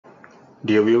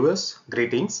Dear viewers,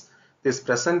 greetings. This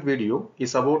present video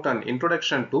is about an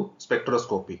introduction to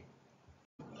spectroscopy.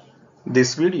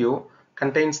 This video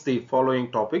contains the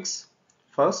following topics.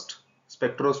 First,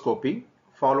 spectroscopy,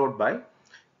 followed by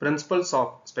principles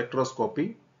of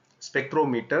spectroscopy,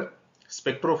 spectrometer,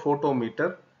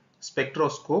 spectrophotometer,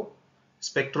 spectroscope,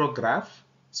 spectrograph,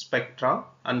 spectra,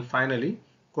 and finally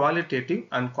qualitative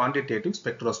and quantitative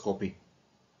spectroscopy.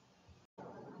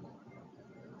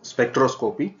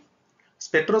 Spectroscopy.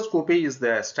 Spectroscopy is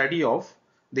the study of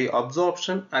the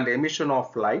absorption and emission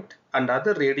of light and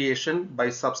other radiation by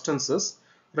substances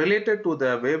related to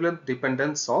the wavelength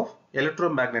dependence of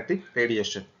electromagnetic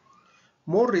radiation.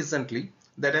 More recently,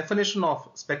 the definition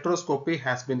of spectroscopy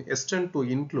has been extended to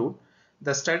include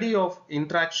the study of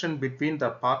interaction between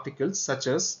the particles such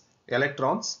as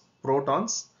electrons,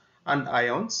 protons, and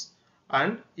ions,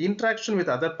 and interaction with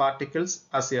other particles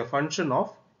as a function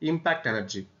of impact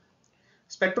energy.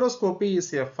 Spectroscopy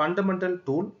is a fundamental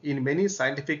tool in many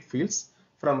scientific fields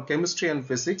from chemistry and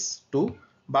physics to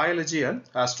biology and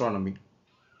astronomy.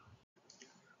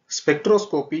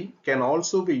 Spectroscopy can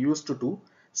also be used to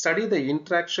study the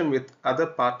interaction with other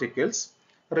particles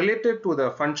related to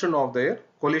the function of their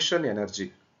collision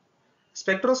energy.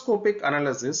 Spectroscopic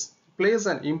analysis plays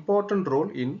an important role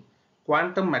in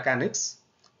quantum mechanics,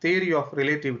 theory of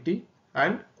relativity,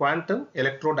 and quantum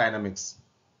electrodynamics.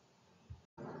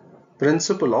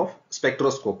 Principle of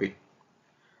spectroscopy.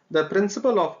 The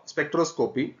principle of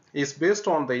spectroscopy is based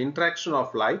on the interaction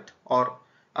of light or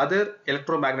other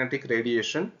electromagnetic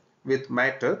radiation with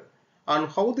matter and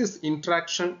how this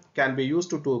interaction can be used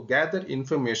to gather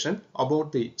information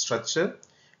about the structure,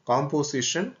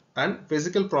 composition, and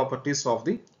physical properties of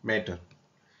the matter.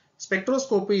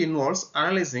 Spectroscopy involves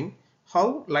analyzing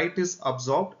how light is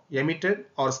absorbed, emitted,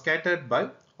 or scattered by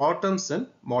atoms and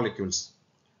molecules.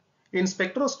 In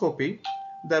spectroscopy,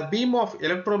 the beam of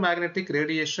electromagnetic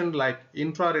radiation like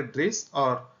infrared rays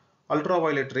or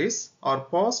ultraviolet rays are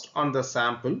passed on the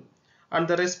sample, and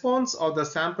the response of the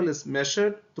sample is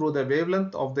measured through the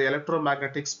wavelength of the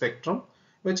electromagnetic spectrum,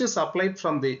 which is applied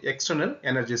from the external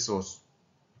energy source.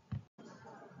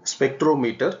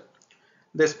 Spectrometer.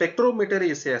 The spectrometer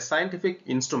is a scientific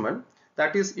instrument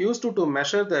that is used to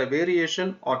measure the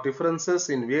variation or differences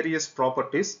in various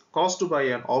properties caused by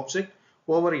an object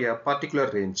over a particular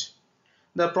range.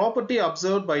 The property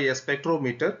observed by a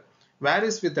spectrometer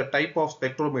varies with the type of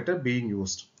spectrometer being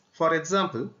used. For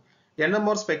example,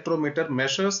 NMR spectrometer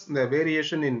measures the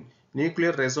variation in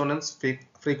nuclear resonance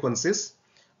frequencies.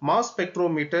 Mass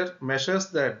spectrometer measures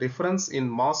the difference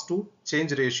in mass to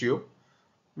change ratio,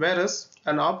 whereas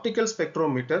an optical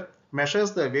spectrometer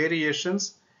measures the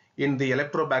variations in the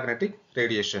electromagnetic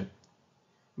radiation.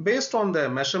 Based on the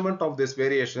measurement of these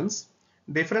variations,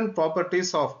 different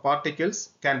properties of particles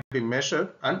can be measured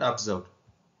and observed.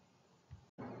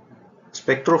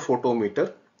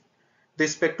 Spectrophotometer. The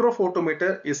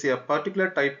spectrophotometer is a particular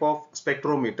type of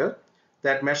spectrometer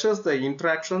that measures the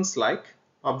interactions like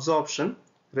absorption,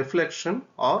 reflection,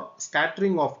 or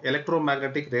scattering of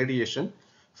electromagnetic radiation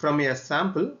from a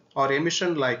sample or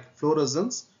emission like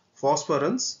fluorescence,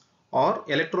 phosphorence, or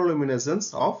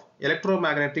electroluminescence of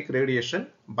electromagnetic radiation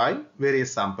by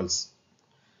various samples.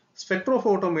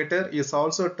 Spectrophotometer is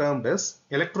also termed as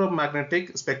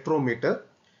electromagnetic spectrometer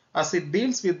as it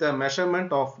deals with the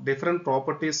measurement of different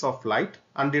properties of light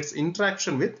and its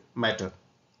interaction with matter.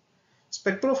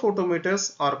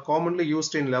 Spectrophotometers are commonly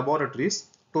used in laboratories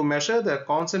to measure the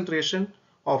concentration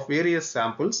of various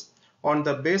samples on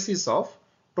the basis of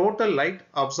total light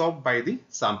absorbed by the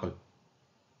sample.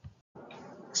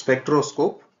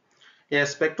 Spectroscope. A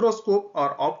spectroscope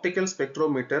or optical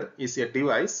spectrometer is a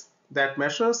device that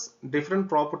measures different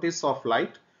properties of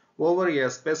light over a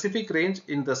specific range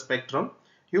in the spectrum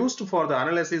used for the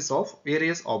analysis of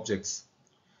various objects.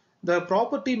 The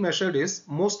property measured is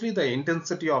mostly the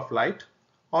intensity of light,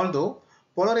 although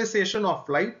polarization of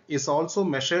light is also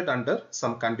measured under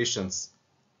some conditions.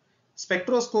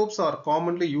 Spectroscopes are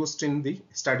commonly used in the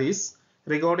studies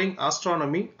regarding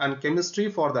astronomy and chemistry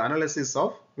for the analysis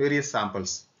of various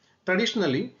samples.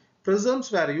 Traditionally, prisms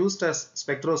were used as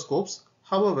spectroscopes.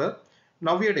 However,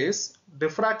 nowadays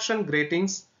diffraction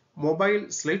gratings, mobile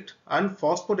slit, and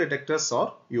phosphodetectors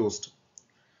are used.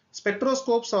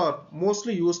 Spectroscopes are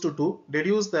mostly used to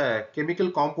deduce the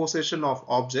chemical composition of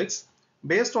objects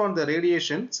based on the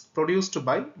radiations produced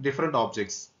by different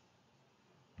objects.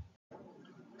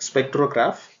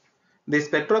 Spectrograph. The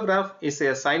spectrograph is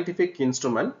a scientific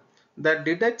instrument that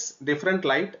detects different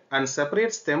light and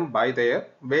separates them by their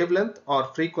wavelength or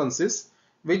frequencies,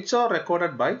 which are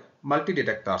recorded by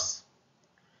multi-detectors.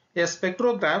 A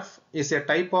spectrograph is a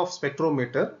type of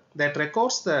spectrometer that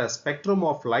records the spectrum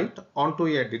of light onto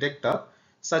a detector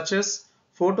such as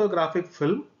photographic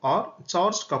film or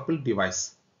charged coupled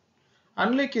device.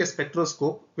 Unlike a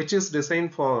spectroscope, which is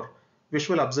designed for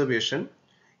visual observation,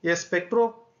 a,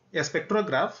 a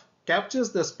spectrograph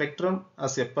captures the spectrum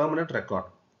as a permanent record.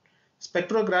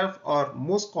 Spectrographs are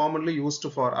most commonly used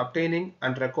for obtaining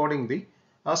and recording the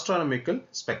astronomical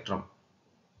spectrum.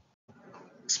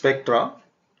 Spectra.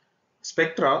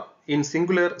 Spectra in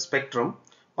singular spectrum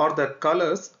are the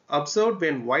colors observed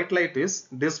when white light is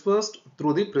dispersed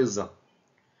through the prism.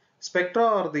 Spectra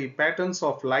are the patterns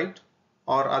of light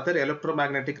or other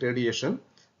electromagnetic radiation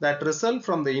that result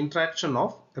from the interaction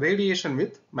of radiation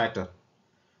with matter.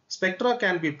 Spectra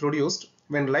can be produced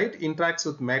when light interacts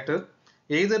with matter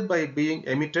either by being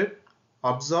emitted,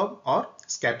 absorbed or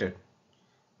scattered.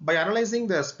 By analyzing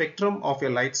the spectrum of a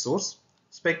light source,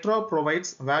 spectra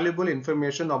provides valuable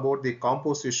information about the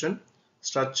composition,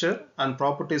 structure and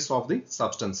properties of the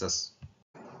substances.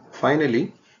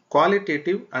 Finally,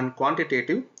 qualitative and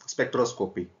quantitative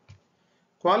spectroscopy.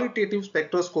 Qualitative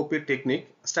spectroscopy technique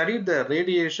studied the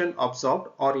radiation absorbed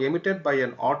or emitted by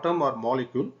an atom or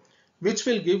molecule, which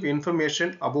will give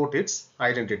information about its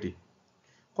identity.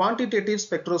 Quantitative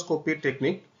spectroscopy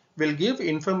technique will give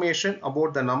information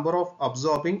about the number of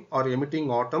absorbing or emitting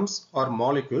atoms or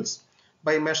molecules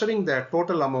by measuring the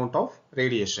total amount of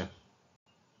radiation.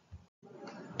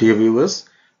 Dear viewers,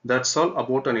 that's all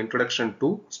about an introduction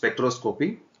to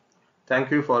spectroscopy.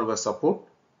 Thank you for your support.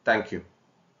 Thank you.